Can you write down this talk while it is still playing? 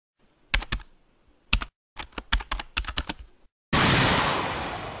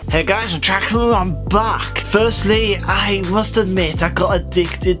Hey guys, I'm Trackling, I'm back. Firstly, I must admit I got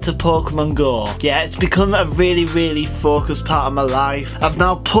addicted to Pokemon Go. Yeah, it's become a really focused part of my life. I've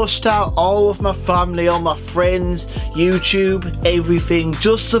now pushed out all of my family, all my friends, YouTube, everything,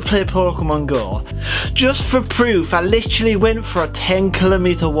 just to play Pokemon Go. Just for proof, I literally went for a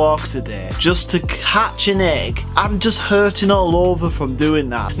 10-kilometer walk today, just to catch an egg. I'm just hurting all over from doing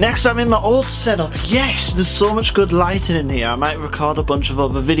that. Next, I'm in my old setup. Yes, there's so much good lighting in here. I might record a bunch of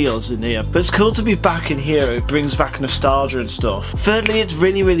other videos in here, but it's cool to be back in here. It brings back nostalgia and stuff. Thirdly, it's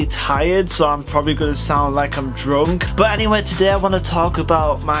really tired, so I'm probably going to sound like I'm drunk. But anyway, today I want to talk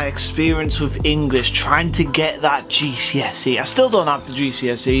about my experience with English, trying to get that GCSE. I still don't have the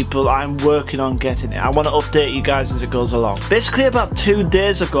GCSE, but I'm working on getting it. I want to update you guys as it goes along. Basically, about 2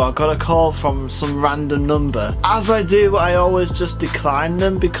 days ago, I got a call from some random number. As I do, I always just decline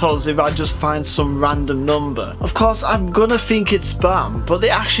them, because if I just find some random number, of course I'm gonna think it's spam, but they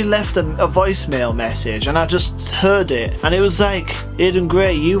actually left a voicemail message, and I just heard it, and it was like, Aiden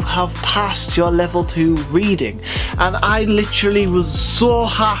Gray, you have passed your level 2 reading. And I literally was so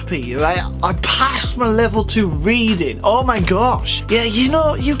happy. Like, I passed my level 2 reading. Oh my gosh. Yeah, you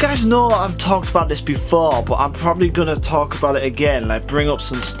know, you guys know I've talked about this before, but I'm probably gonna talk about it again, like bring up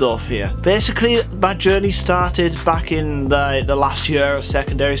some stuff here. Basically, my journey started back in the last year of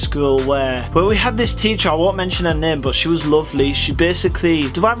secondary school, where we had this teacher. I won't mention her name, but she was lovely. She basically,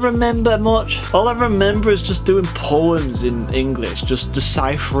 do I remember much? All I remember is just doing poems in English, just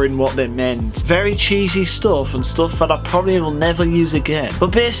deciphering what they meant. Very cheesy stuff, and stuff that I probably will never use again.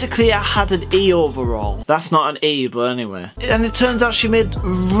 But basically, I had an E overall. That's not an E, but anyway. And it turns out she made a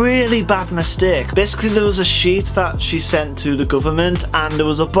really bad mistake. Basically, there was a sheet that she sent to the government, and there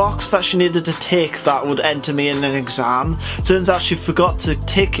was a box that she needed to tick that would enter me in an exam. Turns out she forgot to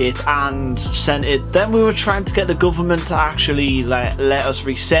tick it and sent it. Then we were trying to get the government to actually like let us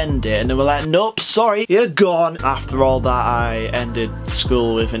resend it, and they were like, nope, sorry, you're gone. After all that, I ended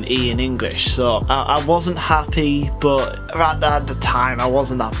school with an E in English, so I wasn't happy, but at the time I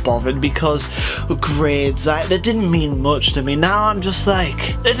wasn't that bothered, because grades, like, they didn't mean much to me. Now I'm just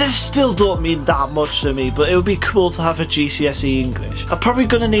like, they still don't mean that much to me, but it would be cool to have a GCSE English. I'm probably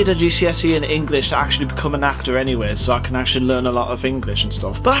gonna need a GCSE in English to actually become an actor anyway, so I can actually learn a lot of English and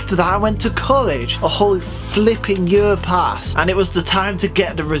stuff. But after that, I went to college. A whole flipping year passed, and it was the time to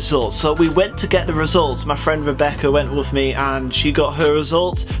get the results. So we went to get the results. My friend Rebecca went with me, and she got her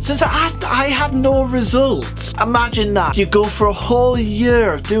results. Since I had no results. Imagine that. You go for a whole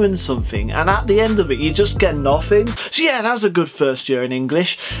year of doing something, and at the end of it, you just get nothing. So yeah, that was a good first year in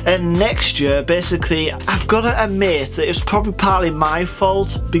English. And next year, basically, I've got to admit that it was probably partly my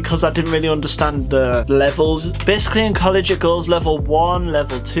fault, because I didn't really understand the levels. Basically, in college, it goes level 1,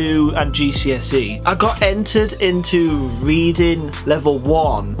 level 2, and GCSE. I got entered into reading level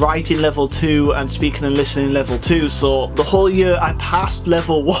 1, writing level 2, and speaking and listening level 2, so the whole year I passed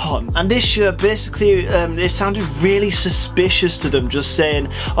level 1. And this year, basically, it sounded really suspicious to them, just saying,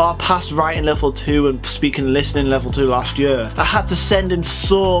 oh, I passed writing level 2 and speaking and listening level 2 last year. I had to send in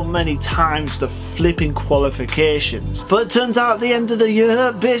so many times the flipping qualifications. But it turns out at the end of the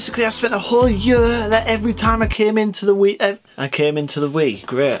year, basically I spent a whole year that every time I came into the week,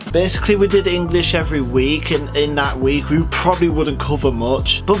 great. Basically, we did English every week, and in that week we probably wouldn't cover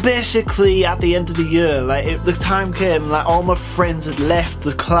much. But basically, at the end of the year, like, if the time came, like, all my friends had left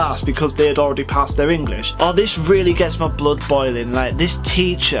the class because they had already passed their English. Oh, this really gets my blood boiling. Like, this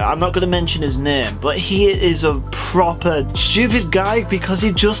teacher, I'm not going to mention his name, but he is a proper stupid guy, because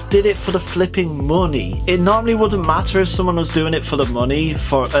he just did it for the flipping money. It normally wouldn't matter if someone was doing it for the money,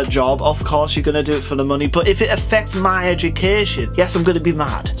 for a job. Of course you're going to do it for the money, but if it affects my education, yes, I'm going to be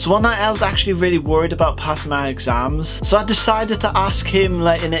mad. So one night I was actually really worried about passing my exams, so I decided to ask him,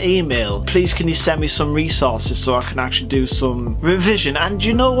 like, in an email, please can you send me some resources so I can actually do some revision. And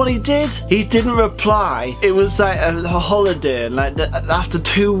you know what he did? He didn't reply. It was like a holiday, and like after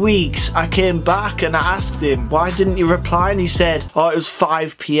 2 weeks I came back and I asked him, why didn't you reply? And he said, oh, it was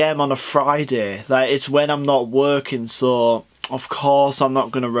 5 PM on a Friday, like, it's when I'm not working, so of course I'm not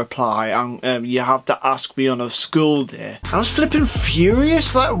going to reply, and you have to ask me on a school day. I was flipping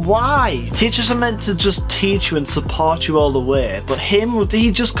furious, like, why? Teachers are meant to just teach you and support you all the way, but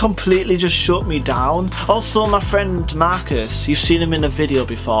he just completely just shut me down. Also, my friend Marcus, you've seen him in a video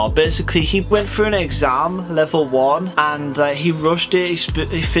before. Basically, he went through an exam, level 1, and he rushed it.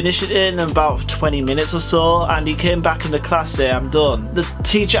 He finished it in about 20 minutes or so, and he came back in the class saying, I'm done. The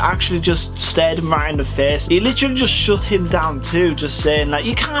teacher actually just stared him right in the face. He literally just shut him down level 2 just saying like,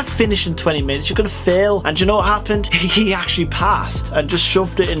 you can't finish in 20 minutes, you're gonna fail. And you know what happened? He actually passed and just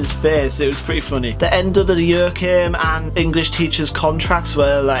shoved it in his face. It was pretty funny. The end of the year came and English teachers' contracts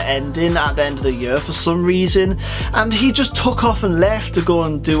were like ending at the end of the year for some reason, and he just took off and left to go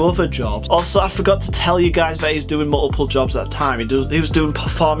and do other jobs. Also, I forgot to tell you guys that he's doing multiple jobs at the time. He was doing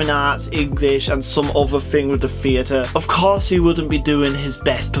performing arts, English, and some other thing with the theatre. Of course he wouldn't be doing his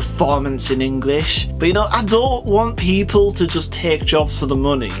best performance in English, but you know, I don't want people to just take jobs for the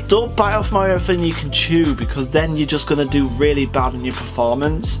money. Don't bite off more than you can chew, because then you're just gonna do really bad in your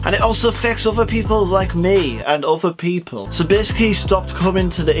performance. And it also affects other people like me and other people. So basically he stopped coming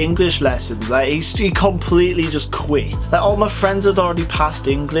to the English lessons. Like he completely just quit. Like all my friends had already passed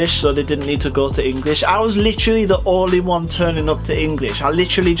English, so they didn't need to go to English. I was literally the only one turning up to English. I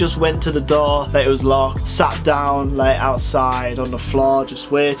literally just went to the door, like it was locked, sat down like outside on the floor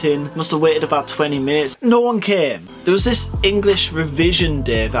just waiting. Must have waited about 20 minutes. No one came. There was this English revision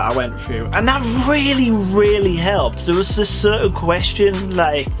day that I went through, and that really helped. There was this certain question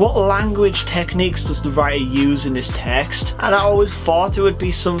like, what language techniques does the writer use in this text? And I always thought it would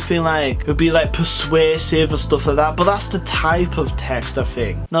be something like, it would be like persuasive or stuff like that, but that's the type of text, I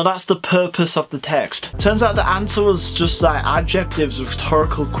think. No, that's the purpose of the text. Turns out the answer was just like adjectives,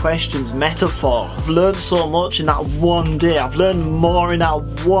 rhetorical questions, metaphor. I've learned so much in that one day. I've learned more in that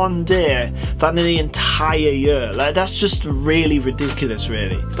one day than in the entire year. Like, that's just really ridiculous,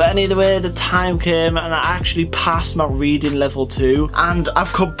 really. But anyway, the time came and I actually passed my reading level 2, and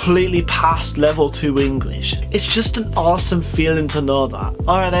I've completely passed level 2 English. It's just an awesome feeling to know that.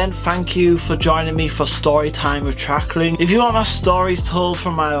 Alright then, thank you for joining me for story time with Trackling. If you want my stories told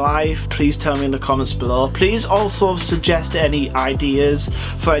from my life, please tell me in the comments below. Please also suggest any ideas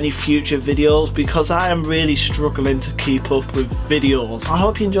for any future videos, because I am really struggling to keep up with videos. I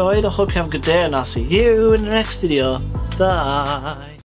hope you enjoyed, I hope you have a good day, and I'll see you in the next video. Bye.